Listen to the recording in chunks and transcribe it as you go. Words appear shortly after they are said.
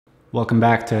Welcome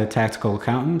back to Tactical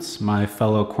Accountants, my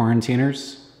fellow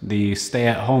quarantiners. The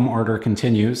stay-at-home order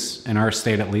continues, in our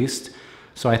state at least.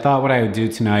 So I thought what I would do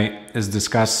tonight is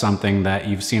discuss something that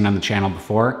you've seen on the channel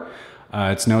before.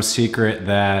 It's no secret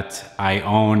that I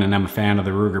own and I'm a fan of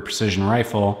the Ruger Precision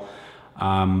Rifle.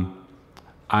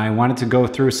 I wanted to go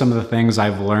through some of the things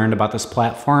I've learned about this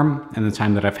platform in the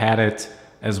time that I've had it,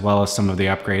 as well as some of the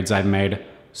upgrades I've made.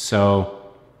 So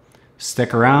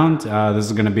stick around. This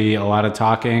is going to be a lot of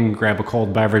talking. Grab a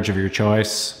cold beverage of your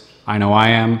choice. I know I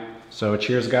am. So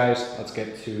cheers, guys. Let's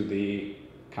get to the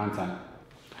content.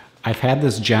 I've had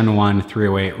this Gen 1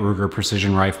 308 Ruger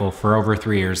Precision Rifle for over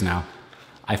 3 years now.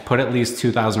 I've put at least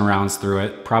 2,000 rounds through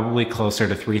it, probably closer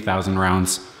to 3,000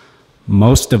 rounds,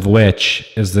 most of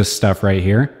which is this stuff right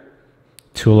here.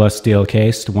 Tula steel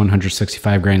cased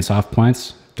 165 grain soft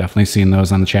points. Definitely seen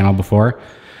those on the channel before.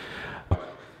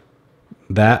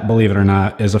 That, believe it or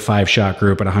not, is a 5-shot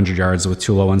group at 100 yards with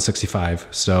Tula 165.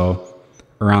 So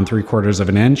around 3/4 of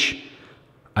an inch.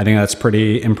 I think that's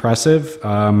pretty impressive.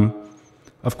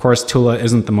 Of course, Tula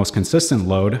isn't the most consistent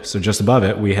load. So just above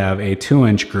it, we have a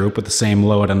 2-inch group with the same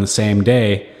load on the same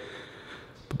day.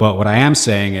 But what I am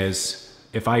saying is,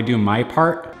 if I do my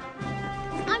part,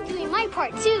 I'm doing my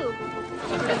part too.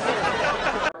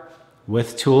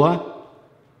 with Tula,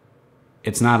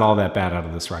 it's not all that bad out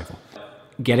of this rifle.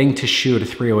 Getting to shoot a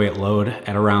 308 load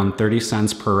at around 30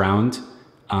 cents per round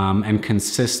and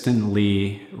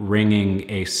consistently ringing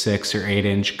a 6 or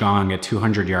 8-inch gong at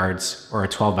 200 yards or a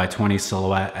 12x20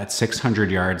 silhouette at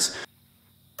 600 yards.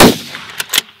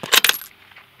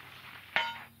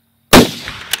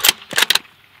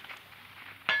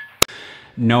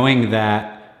 Knowing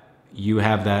that you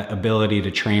have that ability to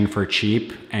train for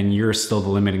cheap and you're still the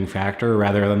limiting factor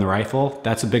rather than the rifle,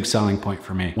 that's a big selling point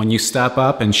for me. When you step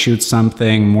up and shoot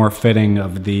something more fitting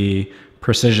of the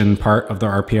precision part of the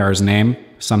RPR's name,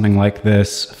 something like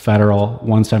this Federal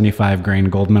 175 grain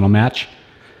gold medal match,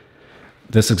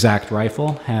 this exact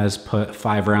rifle has put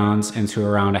 5 rounds into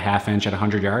around a 1/2 inch at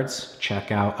 100 yards.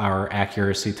 Check out our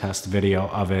accuracy test video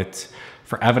of it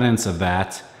for evidence of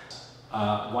that.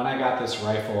 When I got this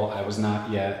rifle, I was not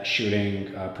yet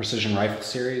shooting Precision Rifle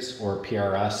Series or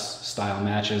PRS style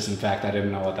matches. In fact, I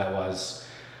didn't know what that was.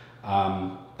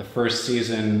 The first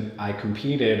season I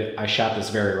competed, I shot this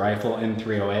very rifle in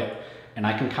 308, and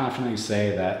I can confidently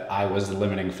say that I was the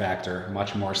limiting factor,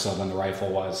 much more so than the rifle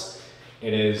was.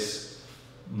 It is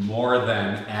more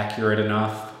than accurate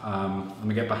enough. Let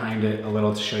me get behind it a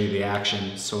little to show you the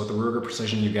action. So with the Ruger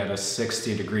Precision, you get a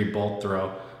 60-degree bolt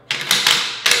throw.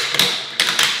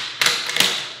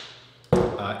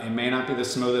 It may not be the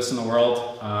smoothest in the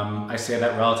world. I say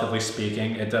that relatively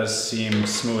speaking. It does seem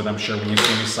smooth, I'm sure, when you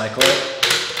see me cycle it.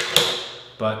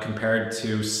 But compared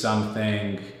to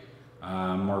something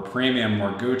more premium,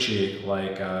 more Gucci,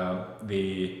 like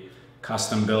the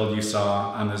custom build you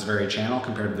saw on this very channel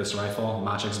compared to this rifle,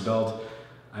 Machik's build,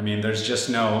 I mean, there's just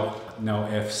no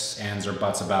ifs, ands, or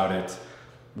buts about it.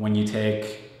 When you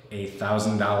take a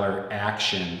 $1,000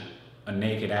 action, a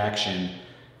naked action,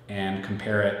 and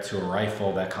compare it to a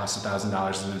rifle that costs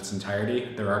 $1,000 in its entirety,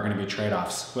 there are going to be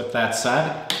trade-offs. With that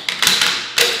said,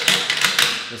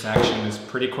 this action is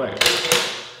pretty quick.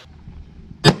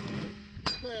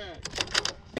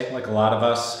 Like a lot of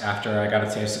us, after I got a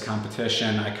taste of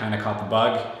competition, I kind of caught the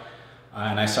bug,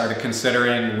 and I started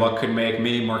considering what could make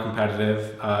me more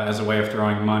competitive as a way of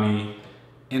throwing money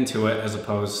into it as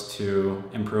opposed to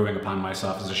improving upon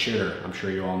myself as a shooter. I'm sure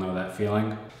you all know that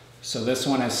feeling. So this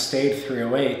one has stayed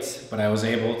 308, but I was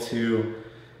able to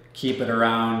keep it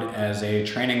around as a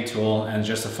training tool and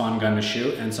just a fun gun to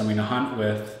shoot and something to hunt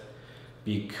with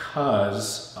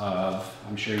because of,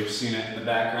 I'm sure you've seen it in the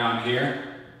background here.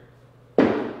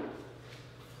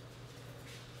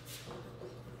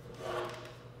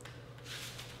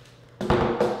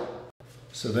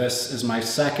 So this is my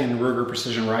second Ruger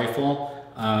Precision Rifle.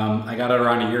 I got it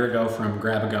around a year ago from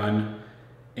Grab a Gun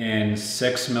in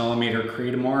 6mm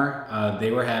Creedmoor.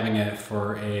 They were having it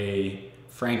for a,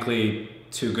 frankly,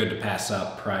 too good to pass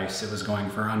up price. It was going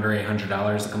for under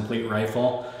 $800, a complete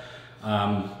rifle.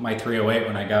 My 308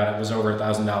 when I got it was over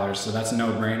 $1,000, so that's a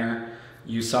no-brainer.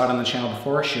 You saw it on the channel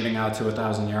before, shooting out to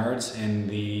 1,000 yards in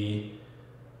the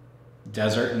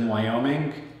desert in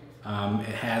Wyoming.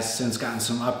 It has since gotten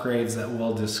some upgrades that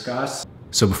we'll discuss.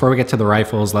 So before we get to the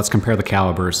rifles, let's compare the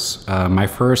calibers. My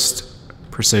first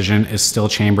Precision is still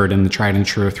chambered in the tried and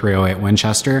true 308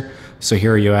 Winchester. So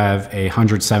here you have a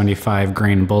 175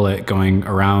 grain bullet going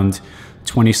around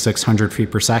 2,600 feet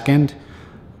per second.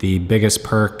 The biggest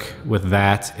perk with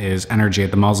that is energy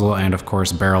at the muzzle and of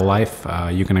course barrel life.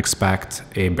 You can expect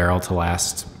a barrel to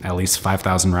last at least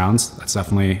 5,000 rounds. That's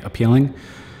definitely appealing.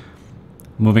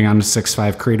 Moving on to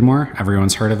 6.5 Creedmoor,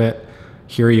 everyone's heard of it.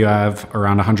 Here you have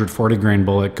around 140 grain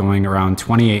bullet going around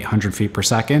 2,800 feet per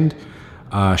second.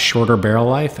 Shorter barrel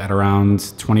life at around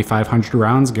 2,500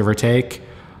 rounds, give or take.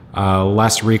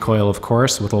 Less recoil, of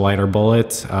course, with a lighter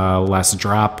bullet, less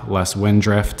drop, less wind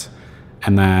drift.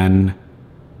 And then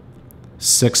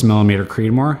 6mm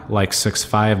Creedmoor, like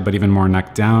 6.5, but even more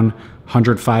neck down.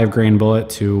 105 grain bullet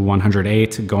to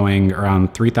 108, going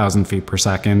around 3,000 feet per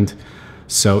second.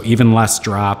 So even less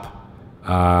drop,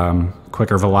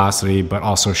 quicker velocity, but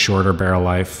also shorter barrel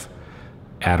life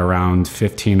at around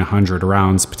 1,500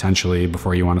 rounds potentially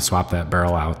before you want to swap that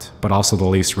barrel out, but also the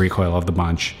least recoil of the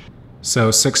bunch. So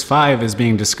 6.5 is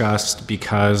being discussed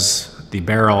because the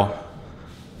barrel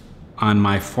on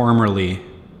my formerly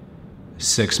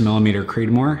 6mm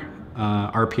Creedmoor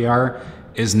RPR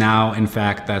is now in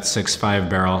fact that 6.5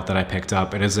 barrel that I picked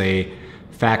up. It is a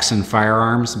Faxon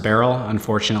Firearms barrel,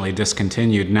 unfortunately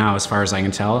discontinued now as far as I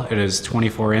can tell. It is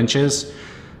 24 inches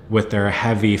with their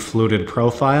heavy fluted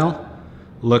profile.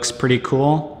 Looks pretty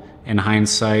cool. In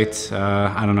hindsight,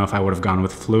 I don't know if I would have gone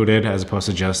with fluted as opposed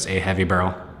to just a heavy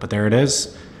barrel, but there it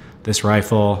is. This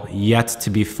rifle yet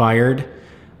to be fired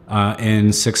in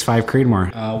 6.5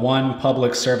 Creedmoor. One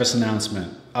public service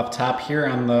announcement. Up top here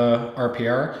on the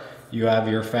RPR, you have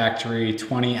your factory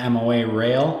 20 MOA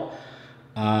rail.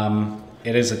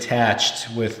 It is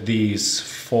attached with these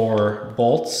 4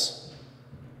 bolts.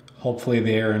 Hopefully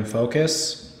they are in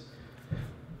focus.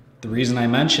 The reason I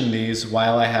mention these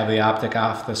while I have the optic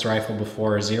off this rifle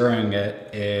before zeroing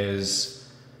it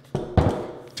is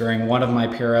during one of my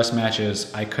PRS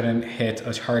matches, I couldn't hit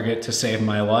a target to save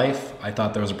my life. I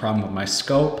thought there was a problem with my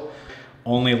scope.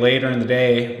 Only later in the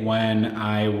day when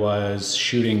I was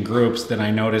shooting groups that I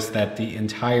noticed that the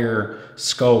entire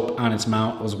scope on its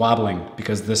mount was wobbling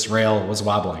because this rail was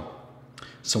wobbling.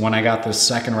 So when I got this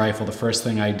second rifle, the first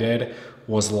thing I did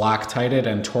was Loctited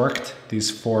and torqued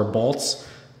these 4 bolts.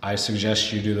 I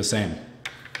suggest you do the same.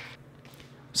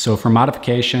 So for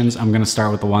modifications, I'm gonna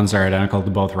start with the ones that are identical to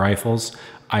both rifles.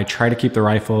 I try to keep the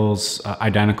rifles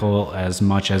identical as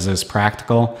much as is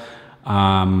practical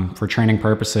for training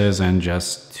purposes and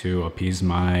just to appease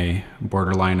my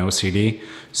borderline OCD.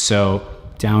 So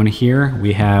down here,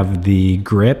 we have the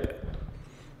grip.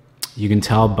 You can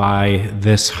tell by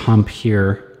this hump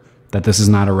here that this is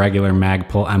not a regular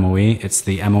Magpul MOE, it's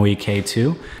the MOE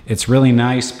K2. It's really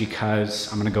nice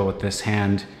because, I'm gonna go with this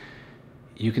hand,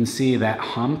 you can see that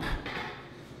hump,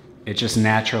 it just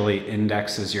naturally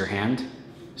indexes your hand,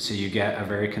 so you get a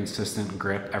very consistent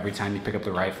grip every time you pick up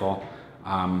the rifle.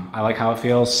 I like how it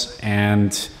feels,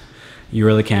 and you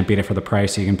really can't beat it for the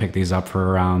price. You can pick these up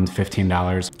for around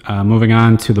 $15. Moving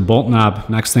on to the bolt knob,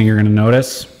 next thing you're gonna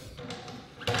notice,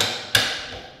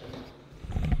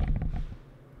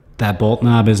 that bolt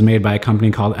knob is made by a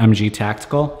company called MG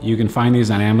Tactical. You can find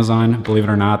these on Amazon. Believe it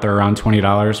or not, they're around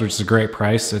 $20, which is a great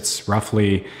price. It's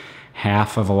roughly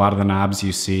half of a lot of the knobs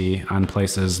you see on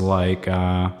places like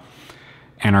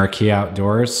Anarchy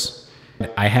Outdoors.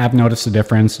 I have noticed a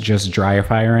difference just dry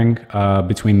firing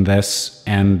between this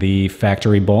and the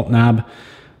factory bolt knob.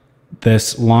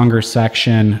 This longer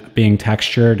section being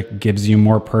textured gives you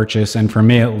more purchase, and for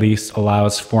me at least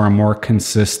allows for a more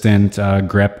consistent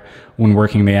grip when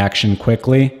working the action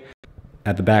quickly.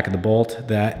 At the back of the bolt,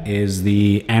 that is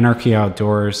the Anarchy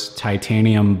Outdoors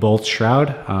titanium bolt shroud.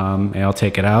 I'll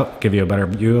take it out, give you a better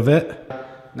view of it.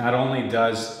 Not only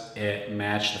does it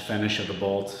match the finish of the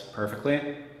bolt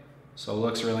perfectly, so it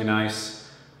looks really nice.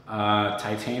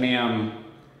 Titanium,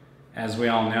 as we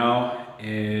all know,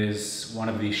 is one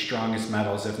of the strongest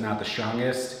metals, if not the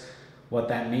strongest. What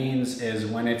that means is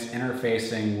when it's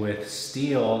interfacing with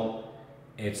steel,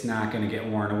 it's not going to get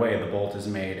worn away. The bolt is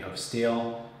made of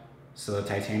steel, so the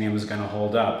titanium is going to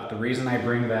hold up. The reason I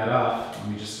bring that up, let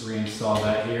me just reinstall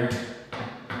that here,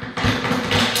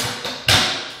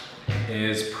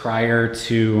 is prior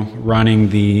to running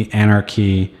the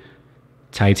Anarchy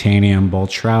titanium bolt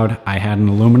shroud, I had an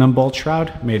aluminum bolt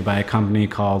shroud made by a company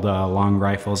called Long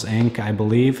Rifles Inc., I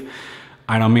believe.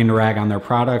 I don't mean to rag on their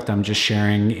product, I'm just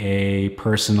sharing a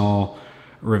personal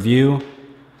review.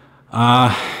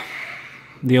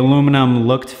 The aluminum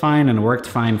looked fine and worked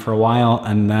fine for a while,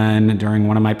 and then during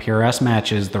one of my PRS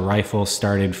matches, the rifle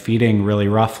started feeding really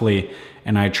roughly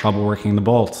and I had trouble working the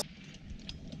bolts.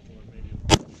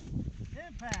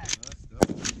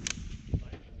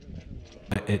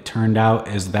 It turned out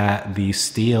is that the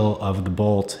steel of the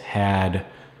bolt had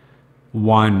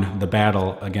won the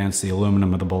battle against the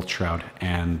aluminum of the bolt shroud,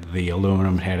 and the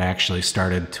aluminum had actually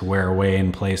started to wear away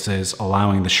in places,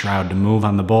 allowing the shroud to move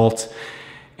on the bolt.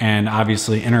 and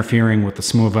obviously interfering with the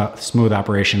smooth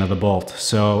operation of the bolt.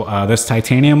 So this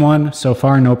titanium one, so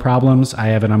far, no problems. I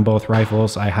have it on both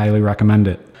rifles. I highly recommend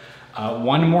it.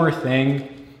 One more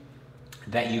thing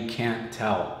that you can't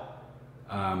tell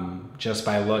just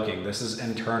by looking. This is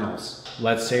internals.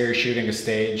 Let's say you're shooting a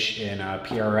stage in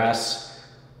PRS.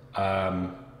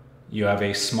 You have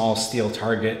a small steel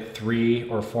target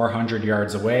 300 or 400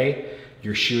 yards away.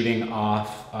 You're shooting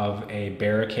off of a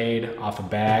barricade, off a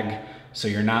bag, so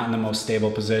you're not in the most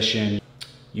stable position.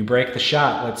 You break the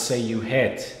shot, let's say you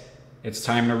hit. It's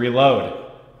time to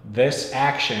reload. This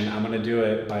action, I'm gonna do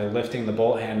it by lifting the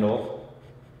bolt handle.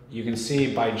 You can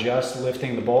see by just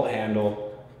lifting the bolt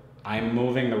handle, I'm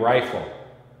moving the rifle.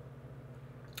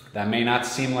 That may not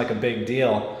seem like a big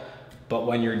deal, but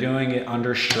when you're doing it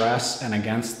under stress and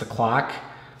against the clock,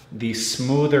 the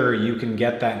smoother you can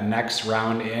get that next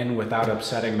round in without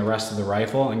upsetting the rest of the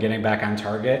rifle and getting back on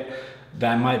target,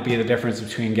 that might be the difference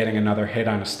between getting another hit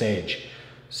on a stage.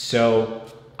 So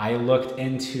I looked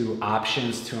into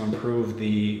options to improve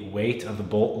the weight of the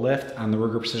bolt lift on the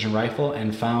Ruger Precision Rifle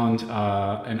and found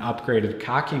an upgraded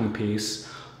cocking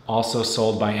piece also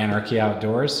sold by Anarchy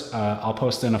Outdoors. I'll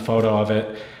post in a photo of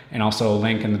it and also a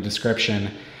link in the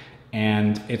description.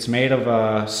 And it's made of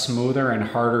a smoother and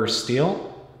harder steel.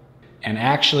 And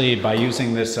actually, by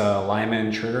using this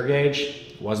Lyman trigger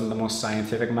gauge, wasn't the most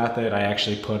scientific method. I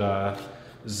actually put a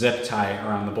zip tie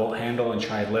around the bolt handle and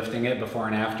tried lifting it before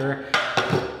and after.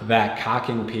 That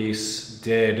cocking piece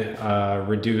did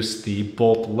reduce the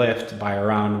bolt lift by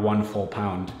around 1 full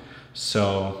pound.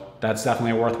 So that's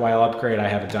definitely a worthwhile upgrade. I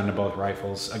have it done to both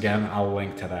rifles. Again, I'll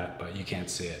link to that, but you can't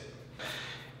see it.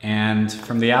 And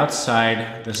from the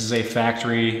outside, this is a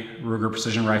factory Ruger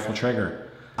Precision Rifle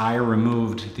trigger. I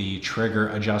removed the trigger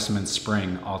adjustment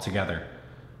spring altogether.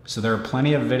 So there are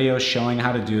plenty of videos showing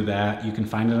how to do that. You can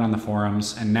find it on the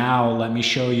forums. And now let me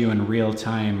show you in real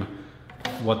time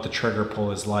what the trigger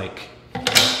pull is like.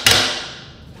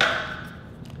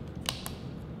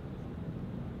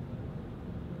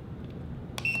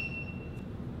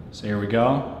 So here we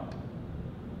go.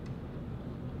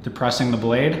 Depressing the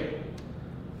blade.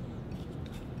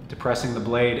 Depressing the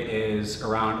blade is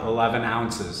around 11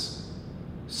 ounces.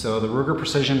 So the Ruger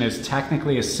Precision is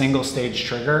technically a single stage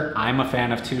trigger. I'm a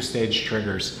fan of 2-stage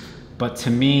triggers, but to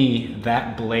me,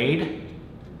 that blade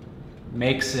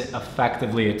makes it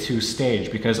effectively a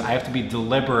 2-stage because I have to be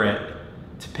deliberate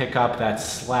to pick up that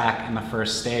slack in the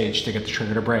first stage to get the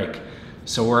trigger to break.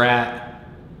 So we're at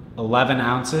 11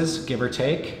 ounces, give or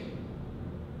take,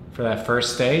 for that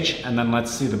first stage, and then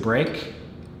let's see the break.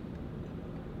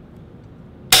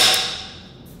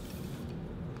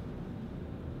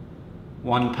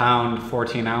 £1 pound,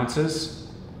 14 ounces.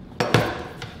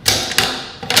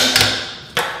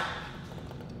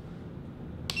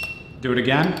 Do it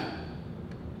again.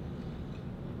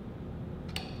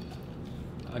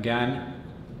 Again,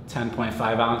 10.5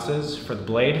 ounces for the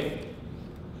blade.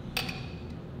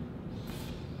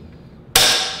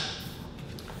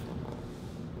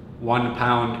 £1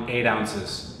 pound, 8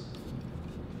 ounces.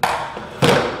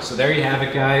 So there you have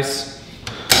it, guys.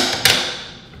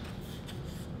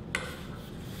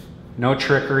 No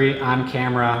trickery on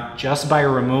camera, just by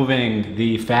removing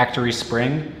the factory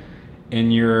spring in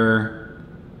your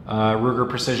Ruger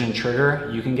Precision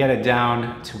trigger, you can get it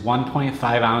down to 1.5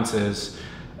 ounces,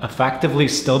 effectively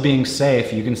still being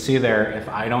safe. You can see there, if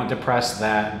I don't depress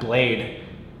that blade,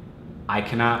 I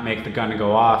cannot make the gun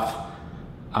go off.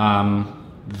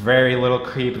 Very little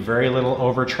creep, very little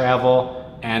over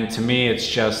travel, and to me it's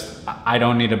just, I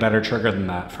don't need a better trigger than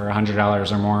that for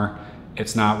 $100 or more.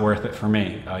 It's not worth it for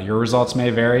me. Your results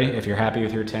may vary. If you're happy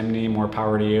with your Timney, more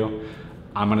power to you.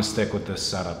 I'm gonna stick with this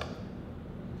setup.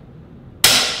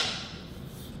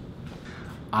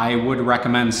 I would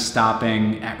recommend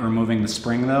stopping at removing the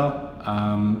spring though,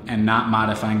 and not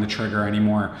modifying the trigger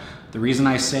anymore. The reason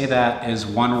I say that is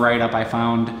one write-up I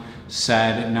found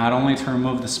said not only to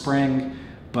remove the spring,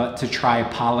 but to try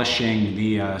polishing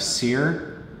the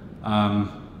sear,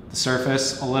 the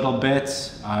surface a little bit,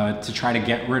 to try to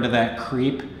get rid of that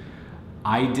creep.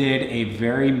 I did a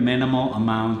very minimal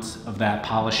amount of that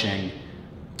polishing.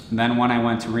 And then when I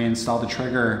went to reinstall the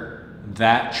trigger,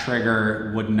 that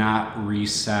trigger would not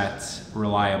reset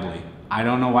reliably. I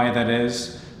don't know why that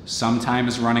is.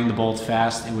 Sometimes running the bolt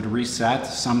fast, it would reset.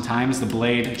 Sometimes the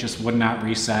blade just would not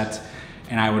reset,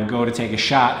 and I would go to take a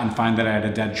shot and find that I had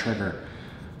a dead trigger.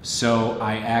 So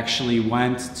I actually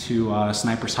went to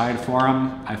Sniper's Hide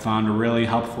forum. I found a really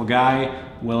helpful guy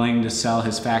willing to sell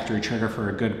his factory trigger for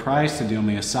a good price to do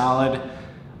me a solid.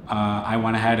 I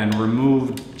went ahead and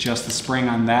removed just the spring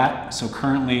on that. So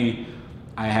currently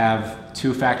I have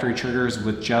 2 factory triggers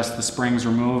with just the springs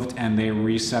removed, and they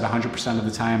reset 100% of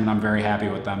the time, and I'm very happy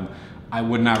with them. I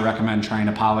would not recommend trying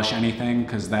to polish anything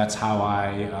because that's how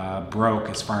I broke,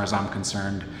 as far as I'm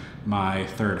concerned, my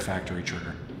 3rd factory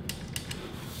trigger.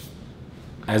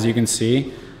 As you can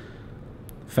see,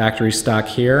 factory stock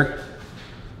here,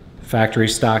 factory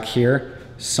stock here.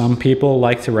 Some people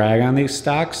like to rag on these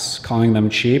stocks, calling them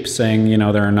cheap, saying, you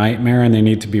know, they're a nightmare and they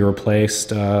need to be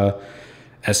replaced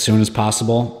as soon as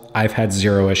possible. I've had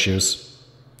 0 issues.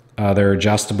 They're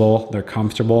adjustable, they're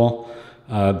comfortable,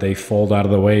 they fold out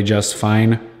of the way just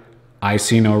fine. I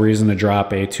see no reason to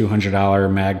drop a $200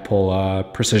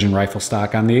 Magpul precision rifle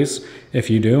stock on these. If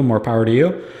you do, more power to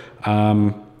you.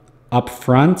 Up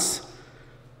front,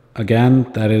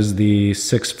 again, that is the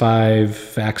 6.5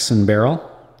 Faxon barrel.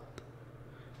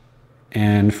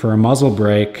 And for a muzzle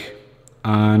brake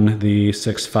on the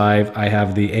 6.5, I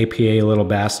have the APA Little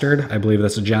Bastard. I believe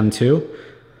that's a Gen 2.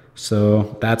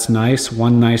 So that's nice.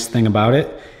 One nice thing about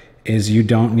it is you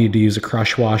don't need to use a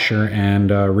crush washer and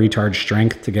retard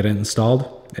strength to get it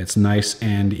installed. It's nice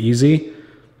and easy.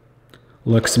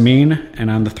 Looks mean.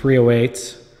 And on the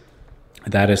 308,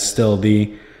 that is still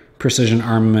the Precision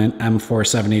Armament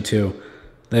M472.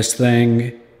 This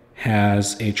thing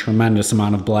has a tremendous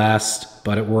amount of blast,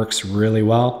 but it works really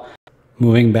well.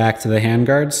 Moving back to the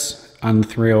handguards, on the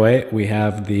 308 we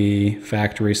have the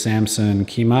factory Samson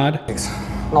key mod.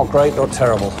 Not great or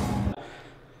terrible.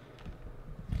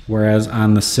 Whereas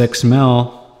on the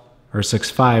 6mm, or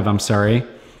 6.5, I'm sorry,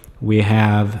 we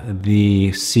have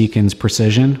the Seekins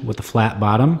Precision with the flat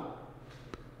bottom.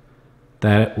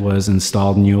 That was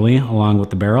installed newly along with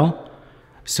the barrel.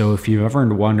 So if you've ever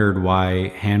wondered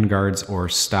why handguards or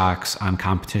stocks on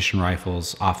competition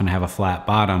rifles often have a flat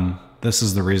bottom, this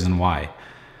is the reason why.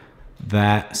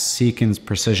 That Seekins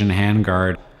Precision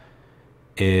handguard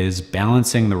is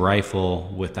balancing the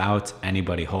rifle without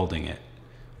anybody holding it.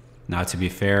 Now, to be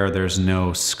fair, there's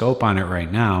no scope on it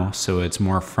right now, so it's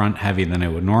more front heavy than it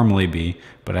would normally be,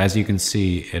 but as you can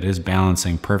see, it is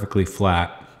balancing perfectly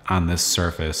flat on this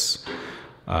surface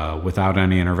without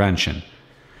any intervention.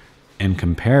 In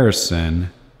comparison,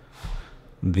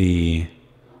 the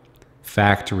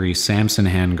factory Samson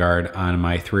handguard on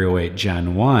my 308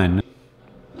 Gen 1,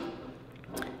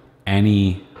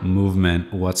 any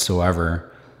movement whatsoever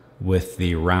with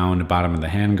the round bottom of the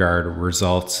handguard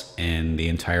results in the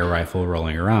entire rifle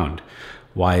rolling around.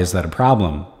 Why is that a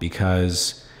problem?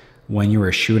 Because when you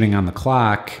are shooting on the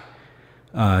clock,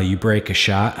 you break a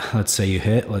shot, let's say you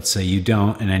hit, let's say you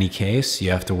don't. In any case, you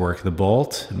have to work the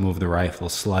bolt, move the rifle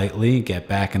slightly, get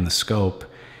back in the scope,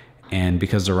 and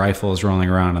because the rifle is rolling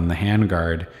around on the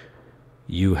handguard,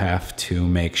 you have to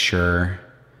make sure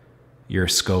your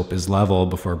scope is level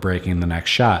before breaking the next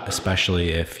shot, especially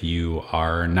if you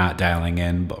are not dialing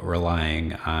in but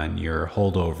relying on your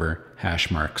holdover hash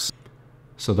marks.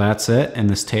 So that's it in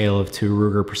this tale of 2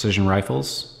 Ruger precision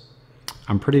rifles.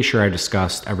 I'm pretty sure I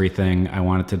discussed everything I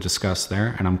wanted to discuss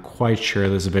there, and I'm quite sure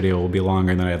this video will be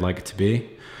longer than I'd like it to be.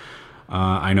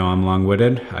 I know I'm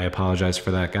long-winded. I apologize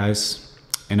for that, guys.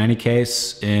 In any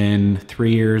case, in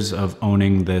 3 years of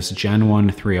owning this Gen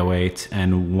 1 308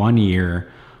 and 1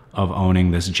 year of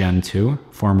owning this Gen 2,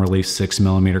 formerly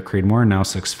 6mm Creedmoor, now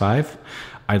 6.5,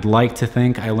 I'd like to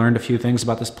think I learned a few things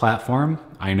about this platform.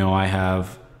 I know I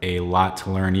have a lot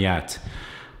to learn yet.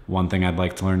 One thing I'd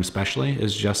like to learn especially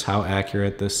is just how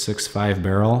accurate this 6.5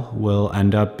 barrel will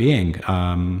end up being.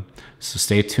 So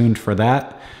stay tuned for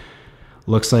that.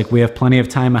 Looks like we have plenty of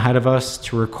time ahead of us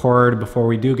to record before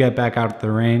we do get back out at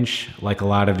the range. Like a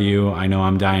lot of you, I know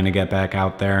I'm dying to get back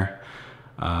out there.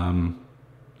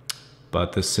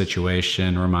 But this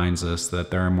situation reminds us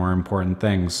that there are more important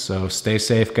things. So stay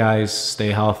safe, guys.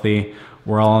 Stay healthy.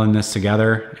 We're all in this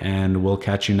together, and we'll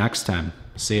catch you next time.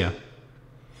 See ya.